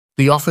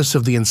The Office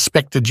of the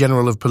Inspector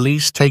General of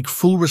Police take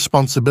full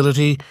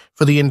responsibility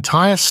for the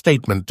entire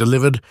statement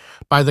delivered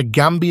by the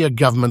Gambia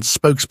government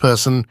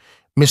spokesperson,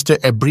 Mr.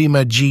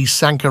 Ebrima G.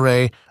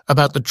 Sankare,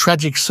 about the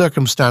tragic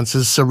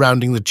circumstances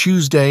surrounding the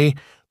Tuesday,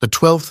 the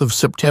 12th of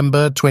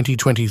September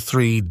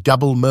 2023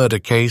 double murder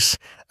case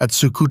at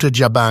Sukuta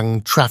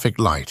Jabang traffic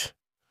light.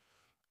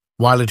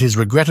 While it is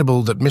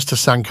regrettable that Mr.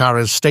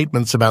 Sankare's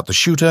statements about the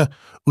shooter,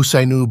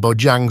 Usainu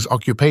Bojang's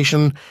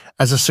occupation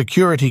as a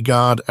security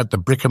guard at the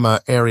Brikama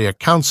Area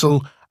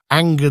Council,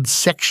 angered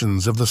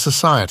sections of the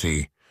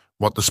society,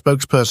 what the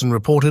spokesperson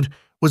reported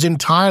was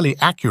entirely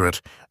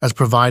accurate as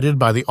provided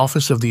by the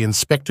Office of the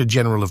Inspector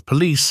General of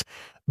Police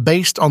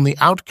based on the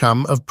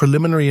outcome of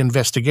preliminary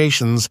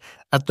investigations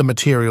at the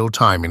material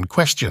time in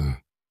question.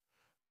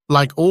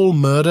 Like all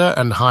murder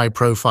and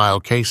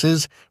high-profile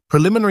cases,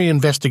 preliminary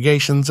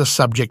investigations are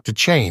subject to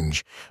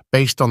change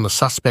based on the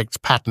suspect's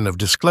pattern of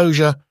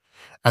disclosure,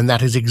 and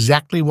that is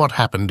exactly what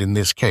happened in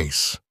this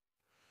case.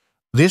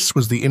 This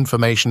was the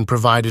information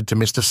provided to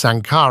Mr.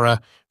 Sankara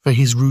for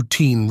his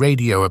routine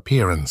radio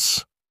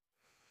appearance.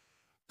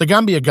 The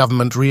Gambia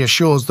government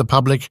reassures the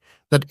public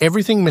that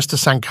everything Mr.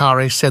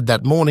 Sankare said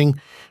that morning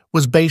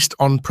was based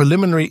on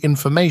preliminary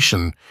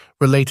information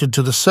related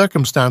to the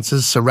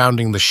circumstances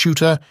surrounding the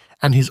shooter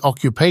and his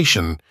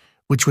occupation,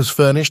 which was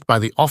furnished by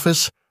the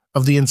Office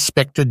of the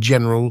Inspector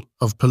General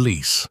of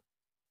Police.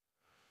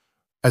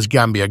 As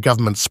Gambia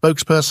government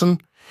spokesperson,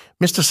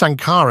 Mr.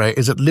 Sankare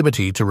is at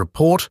liberty to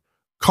report,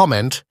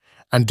 comment,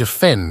 and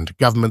defend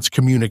government's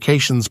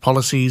communications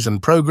policies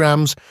and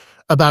programs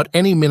about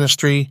any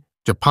ministry,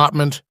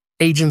 department,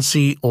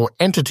 agency, or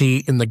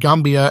entity in the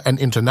Gambia and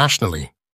internationally.